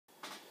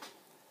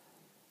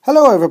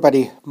Hello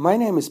everybody, my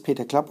name is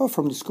Peter Klapper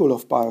from the School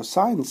of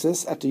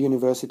Biosciences at the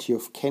University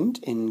of Kent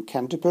in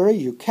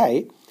Canterbury,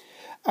 UK.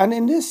 And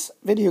in this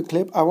video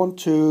clip I want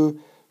to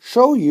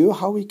show you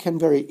how we can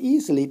very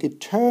easily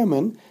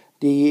determine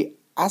the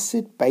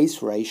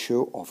acid-base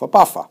ratio of a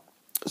buffer.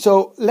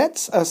 So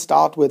let's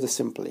start with a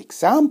simple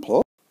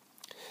example.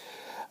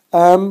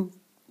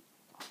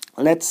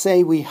 Let's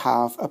say we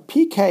have a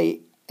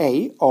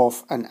pKa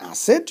of an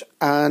acid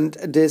and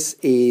this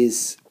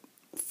is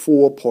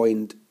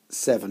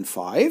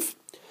 4.75,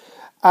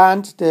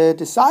 and the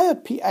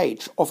desired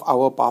pH of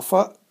our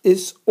buffer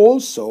is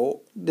also,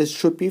 this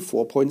should be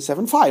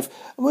 4.75,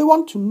 and we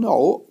want to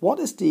know what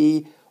is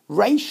the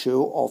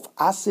ratio of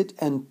acid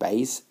and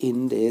base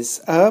in this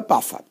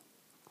buffer.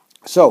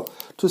 So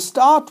to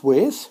start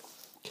with,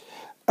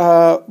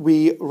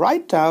 we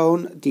write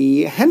down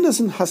the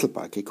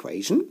Henderson-Hasselbalch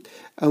equation,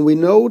 and we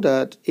know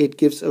that it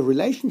gives a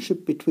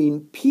relationship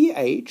between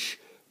pH,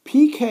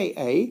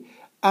 pKa,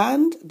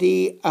 and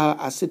the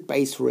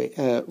acid-base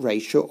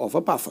ratio of a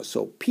buffer.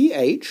 So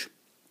pH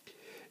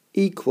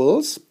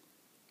equals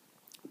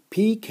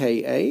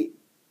pKa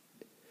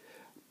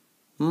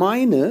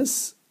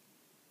minus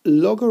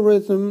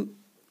logarithm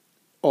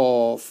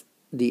of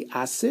the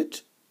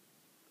acid,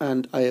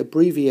 and I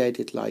abbreviate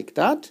it like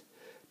that,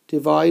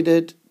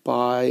 divided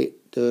by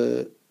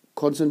the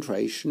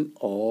concentration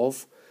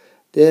of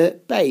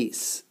the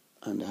base,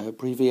 and I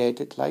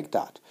abbreviate it like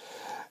that.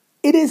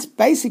 It is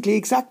basically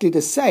exactly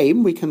the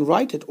same. We can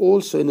write it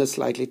also in a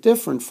slightly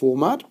different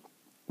format.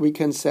 We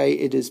can say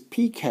it is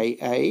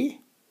pKa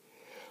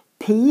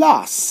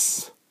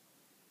plus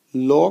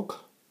log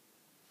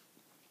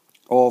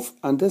of,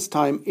 and this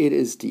time it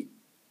is the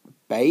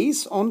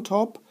base on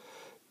top,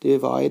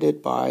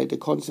 divided by the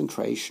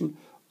concentration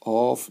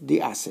of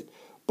the acid.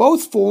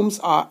 Both forms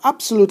are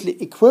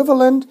absolutely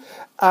equivalent,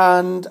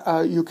 and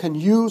you can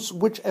use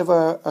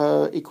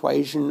whichever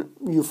equation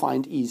you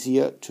find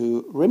easier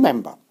to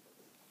remember.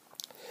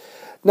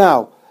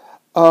 Now,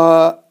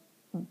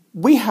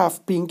 we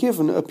have been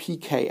given a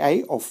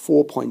pKa of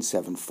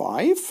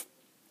 4.75,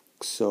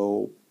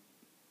 so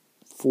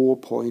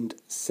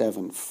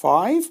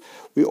 4.75.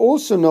 We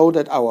also know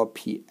that our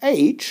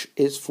pH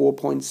is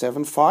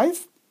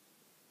 4.75.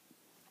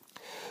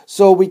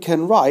 So we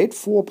can write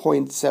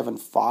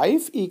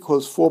 4.75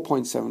 equals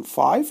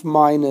 4.75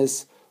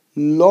 minus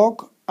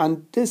log,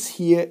 and this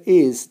here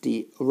is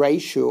the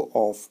ratio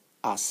of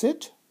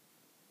acid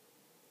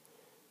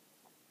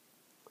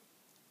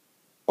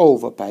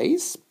over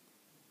base.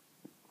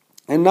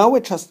 And now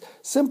we just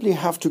simply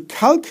have to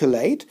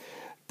calculate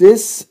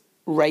this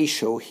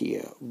ratio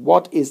here.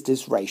 What is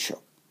this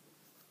ratio?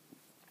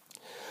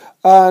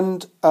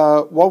 And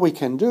what we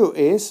can do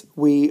is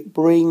we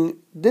bring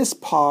this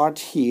part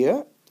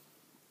here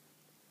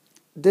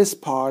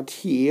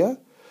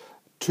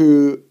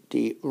to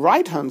the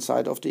right hand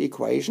side of the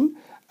equation,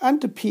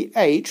 and the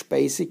pH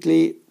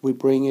basically we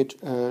bring it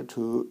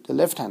to the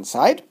left hand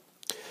side.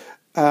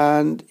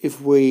 And if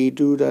we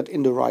do that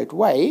in the right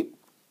way,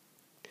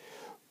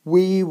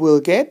 we will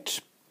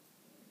get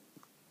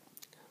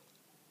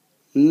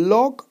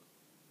log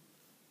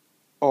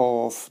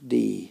of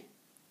the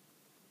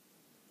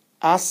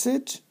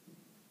acid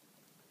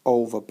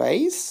over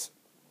base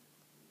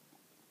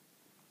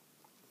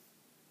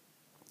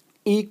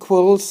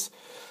equals,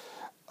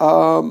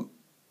 I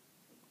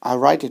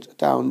write it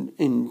down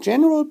in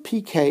general,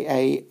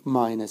 pKa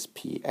minus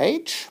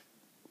pH.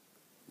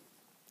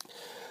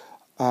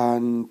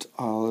 And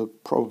I'll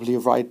probably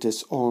write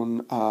this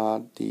on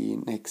the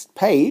next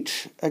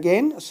page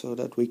again so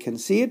that we can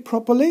see it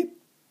properly.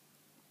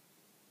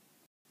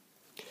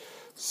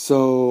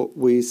 So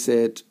we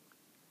said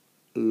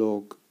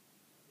log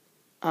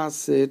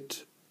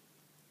acid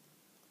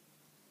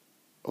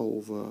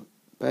over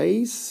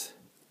base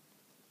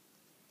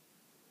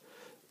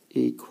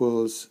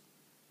equals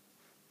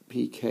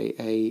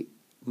pKa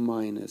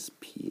minus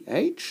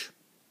pH.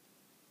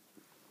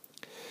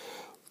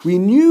 We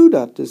knew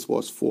that this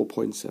was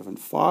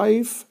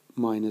 4.75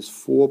 minus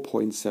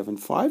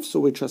 4.75, so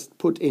we just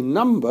put in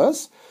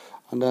numbers,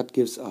 and that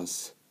gives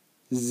us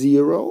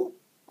 0.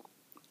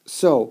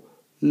 So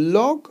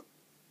log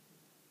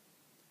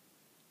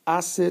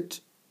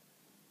acid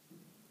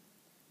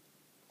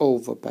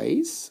over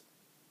base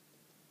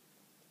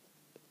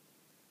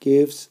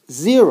gives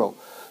 0.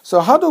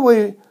 So how do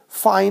we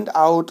find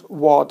out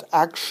what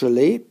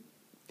actually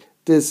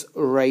this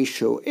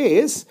ratio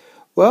is?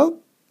 Well,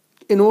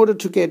 in order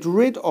to get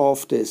rid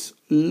of this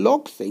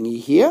log thingy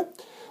here,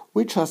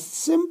 we just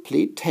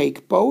simply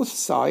take both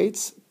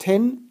sides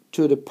 10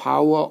 to the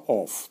power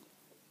of.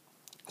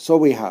 So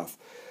we have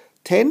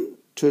 10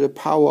 to the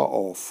power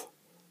of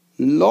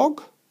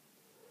log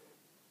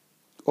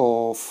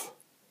of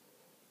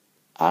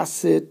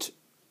acid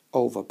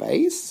over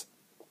base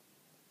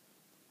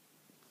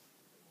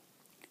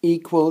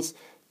equals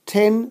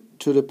 10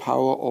 to the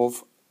power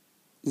of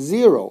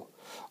 0.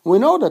 We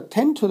know that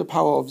 10 to the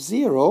power of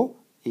 0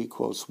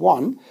 equals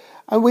 1,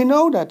 and we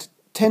know that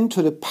 10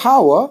 to the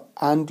power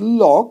and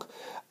log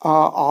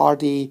are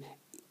the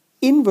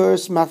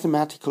inverse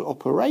mathematical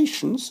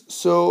operations,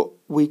 so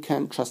we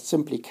can just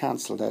simply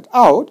cancel that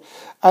out,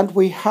 and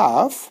we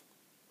have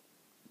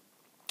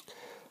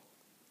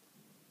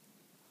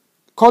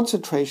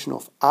concentration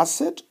of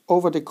acid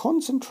over the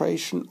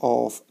concentration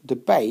of the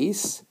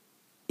base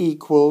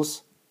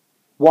equals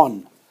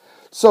 1.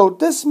 So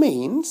this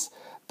means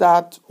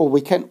that, or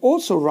we can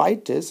also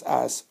write this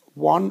as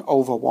 1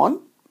 over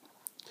 1,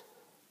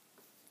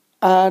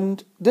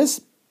 and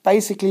this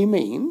basically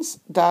means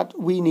that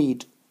we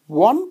need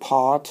 1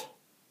 part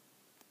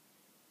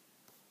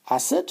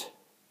acid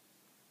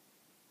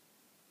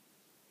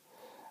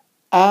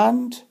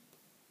and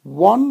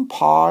 1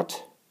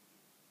 part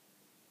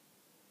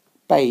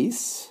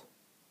base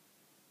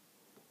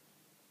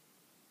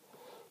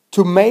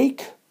to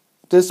make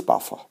this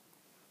buffer.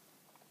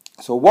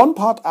 So 1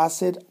 part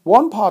acid,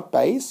 1 part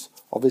base,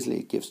 obviously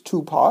it gives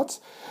 2 parts,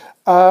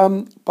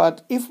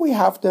 but if we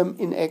have them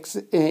in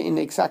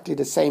exactly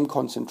the same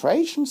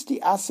concentrations,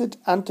 the acid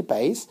and the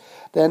base,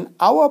 then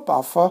our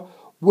buffer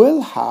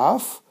will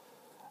have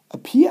a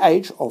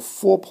pH of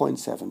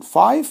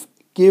 4.75,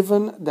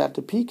 given that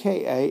the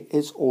pKa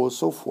is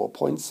also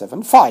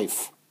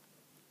 4.75.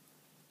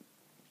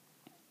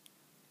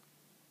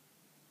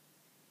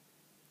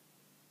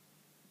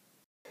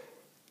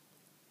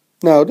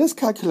 Now, this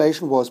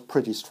calculation was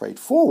pretty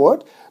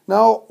straightforward.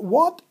 Now,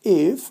 what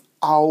if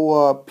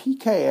our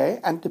pKa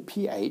and the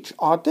pH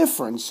are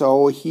different?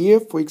 So here,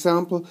 for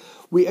example,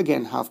 we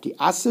again have the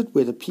acid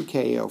with a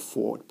pKa of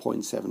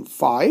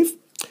 4.75,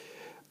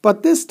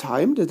 but this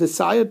time the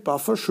desired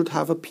buffer should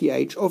have a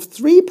pH of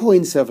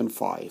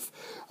 3.75.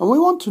 And we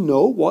want to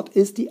know what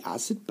is the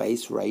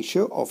acid-base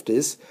ratio of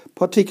this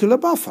particular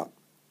buffer.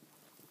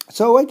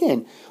 So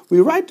again,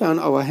 we write down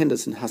our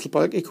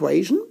Henderson-Hasselbalch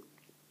equation.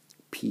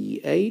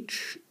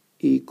 pH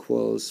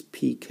equals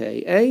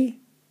pKa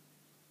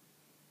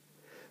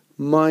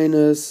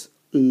minus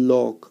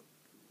log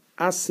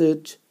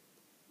acid,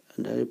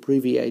 and I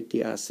abbreviate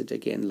the acid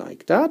again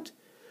like that,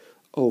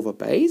 over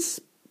base.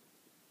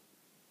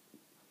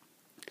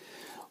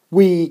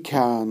 We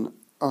can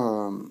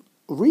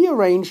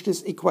rearrange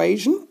this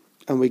equation,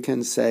 and we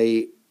can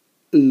say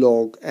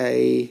log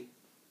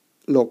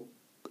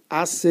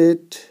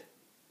acid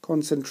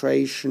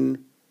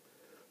concentration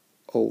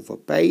over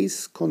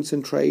base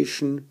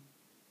concentration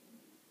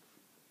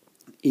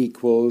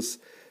equals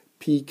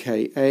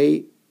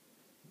pKa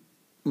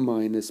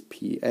minus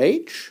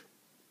pH.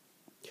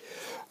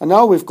 And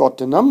now we've got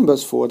the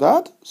numbers for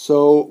that.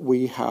 So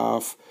we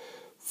have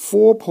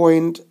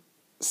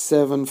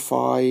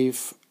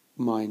 4.75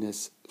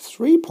 minus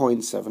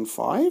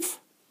 3.75.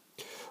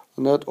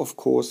 And that, of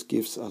course,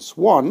 gives us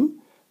 1.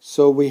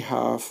 So we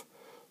have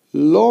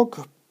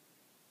log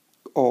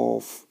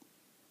of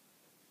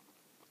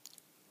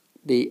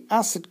the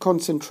acid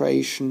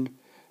concentration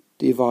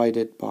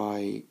divided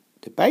by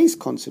the base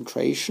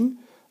concentration,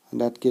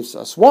 and that gives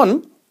us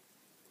 1.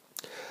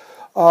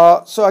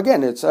 So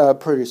again, it's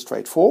pretty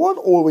straightforward.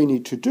 All we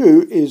need to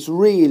do is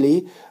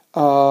really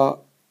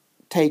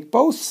take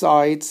both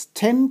sides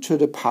 10 to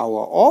the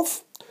power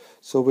of.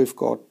 So we've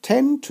got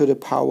 10 to the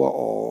power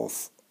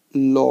of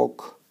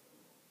log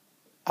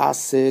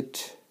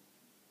acid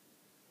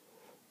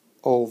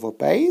over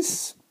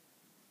base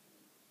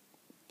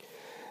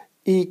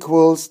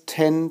equals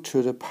 10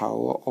 to the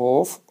power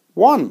of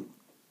 1.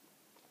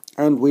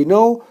 And we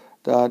know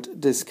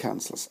that this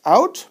cancels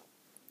out.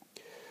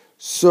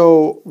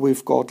 So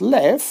we've got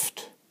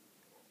left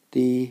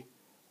the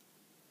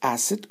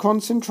acid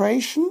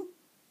concentration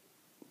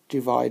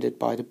divided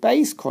by the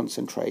base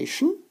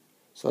concentration.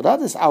 So that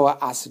is our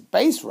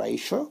acid-base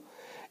ratio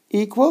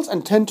equals,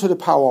 and 10 to the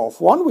power of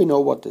 1, we know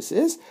what this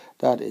is.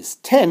 That is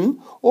 10,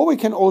 or we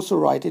can also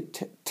write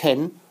it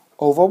 10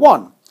 over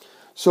 1.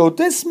 So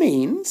this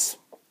means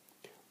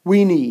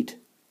we need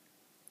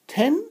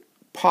 10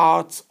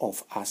 parts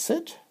of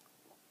acid.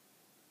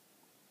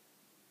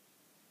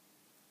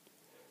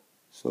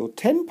 So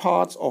 10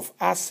 parts of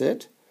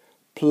acid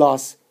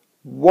plus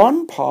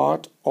 1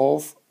 part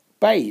of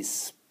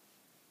base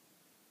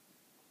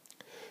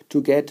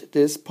to get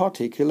this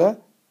particular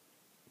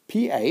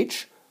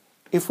pH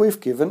if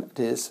we've given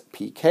this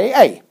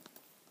pKa.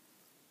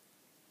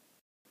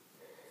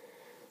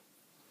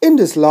 In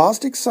this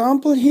last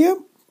example here,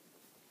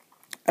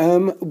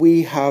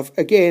 we have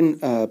again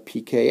a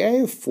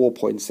pKa of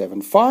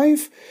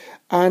 4.75,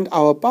 and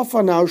our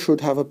buffer now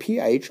should have a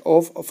pH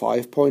of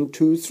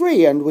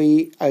 5.23, and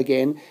we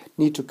again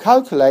need to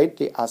calculate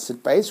the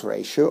acid-base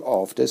ratio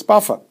of this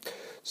buffer.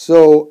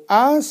 So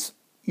as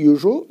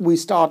usual, we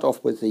start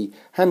off with the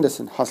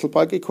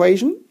Henderson-Hasselbalch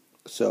equation.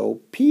 So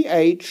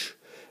pH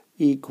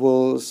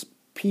equals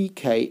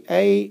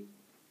pKa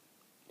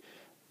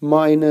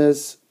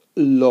minus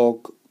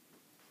log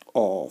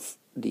of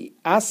the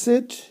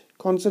acid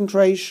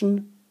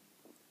concentration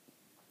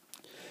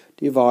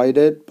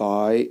divided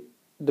by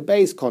the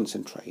base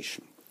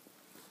concentration.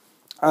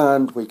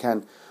 And we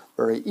can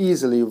very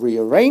easily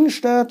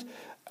rearrange that.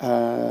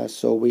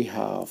 So we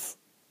have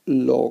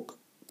log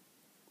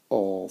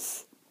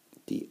of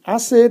the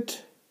acid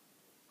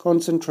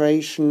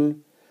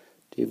concentration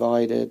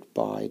divided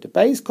by the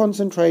base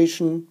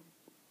concentration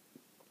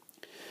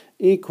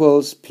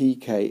equals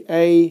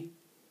pKa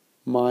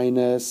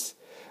minus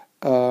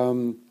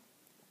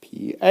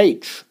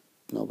pH.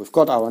 Now we've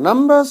got our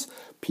numbers.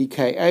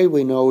 pKa,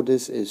 we know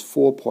this is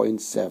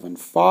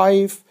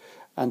 4.75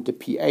 and the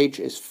pH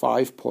is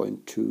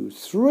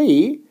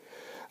 5.23.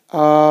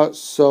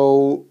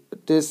 So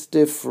this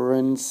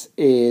difference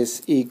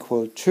is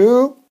equal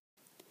to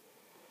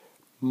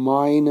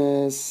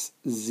minus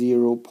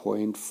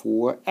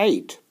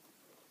 0.48.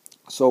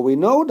 So we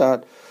know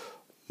that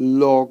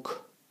log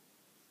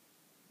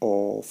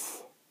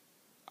of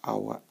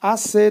our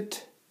acid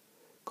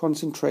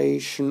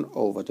concentration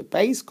over the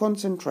base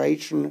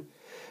concentration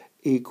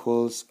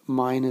equals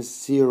minus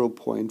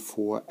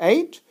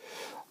 0.48.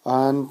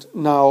 And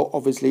now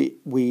obviously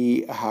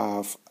we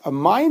have a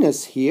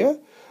minus here,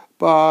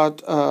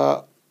 but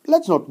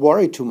let's not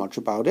worry too much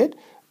about it,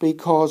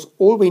 because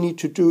all we need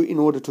to do in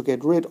order to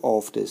get rid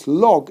of this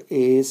log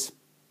is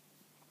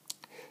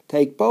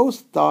take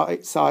both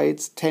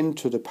sides 10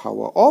 to the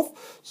power of.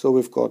 So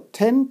we've got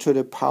 10 to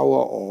the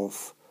power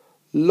of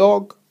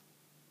log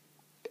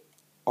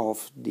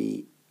of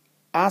the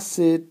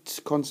acid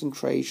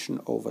concentration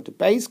over the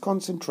base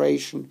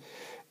concentration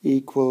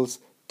equals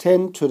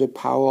 10 to the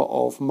power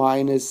of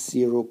minus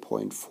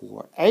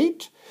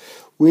 0.48.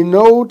 We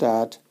know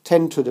that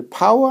 10 to the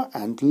power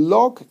and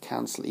log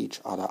cancel each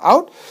other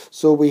out.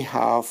 So we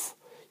have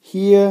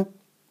here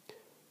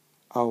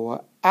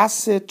our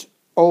acid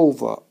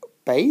over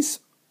base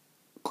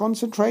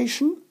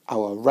concentration,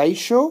 our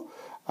ratio,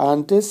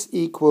 and this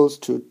equals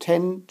to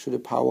 10 to the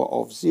power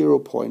of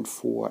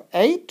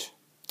 0.48.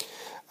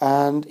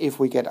 And if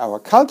we get our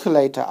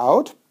calculator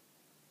out,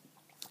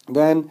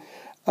 then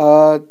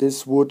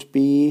this would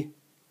be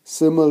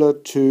similar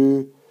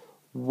to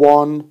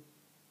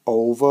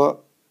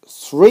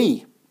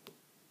 1/3.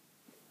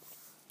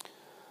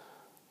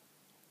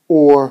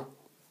 Or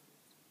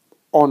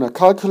on a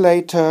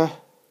calculator,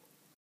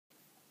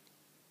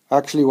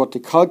 actually what the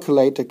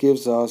calculator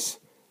gives us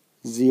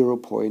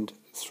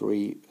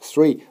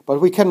 0.33. But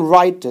we can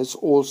write this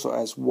also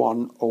as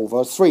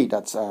 1/3.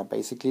 That's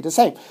basically the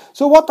same.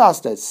 So what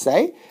does that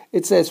say?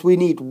 It says we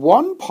need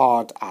 1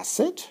 part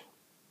acid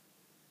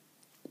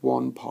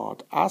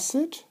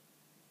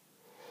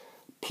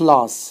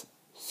plus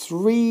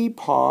 3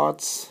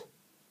 parts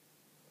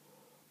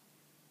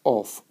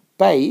of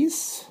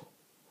base,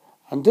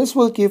 and this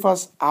will give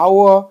us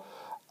our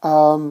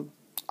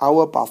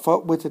buffer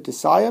with a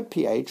desired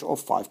pH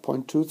of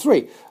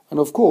 5.23. And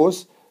of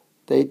course,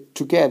 they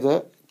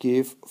together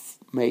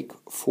make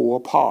 4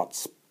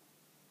 parts.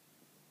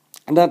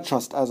 And that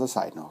just as a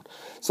side note.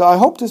 So I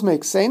hope this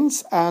makes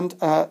sense, and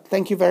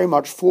thank you very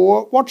much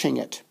for watching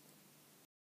it.